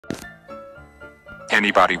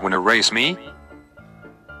Anybody wanna race me?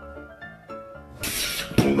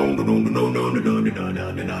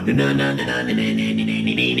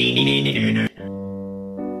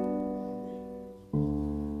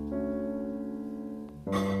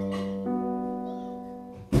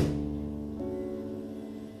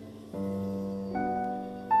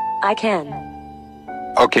 I can.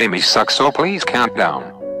 Okay, me sucks, so please count down.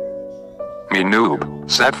 Me noob,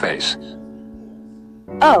 sad face.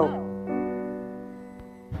 Oh.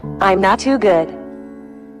 I'm not too good.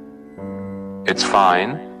 It's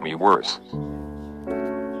fine, me worse.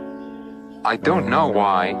 I don't know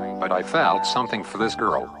why, but I felt something for this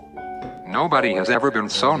girl. Nobody has ever been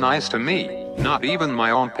so nice to me, not even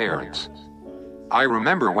my own parents. I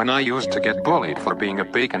remember when I used to get bullied for being a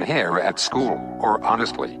bacon hair at school, or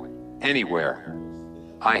honestly, anywhere.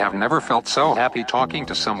 I have never felt so happy talking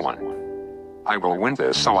to someone. I will win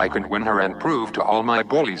this so I can win her and prove to all my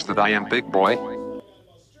bullies that I am big boy.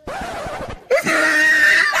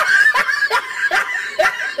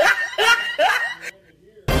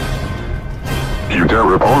 You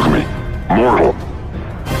dare oppose me, mortal.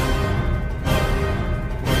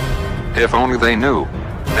 If only they knew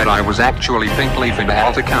that I was actually pink leafing the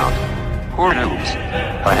alt account. Poor noobs.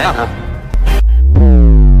 Bahana.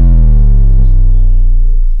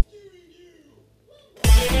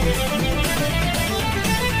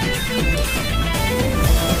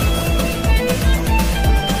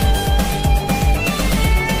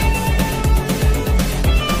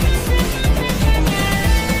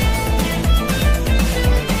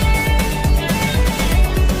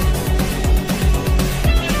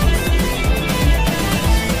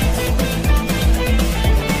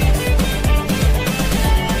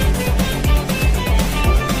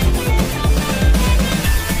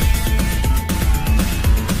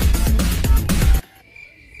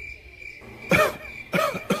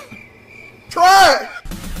 Try!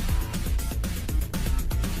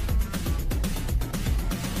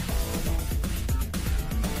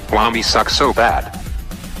 Why me sucks so bad?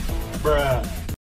 Bruh.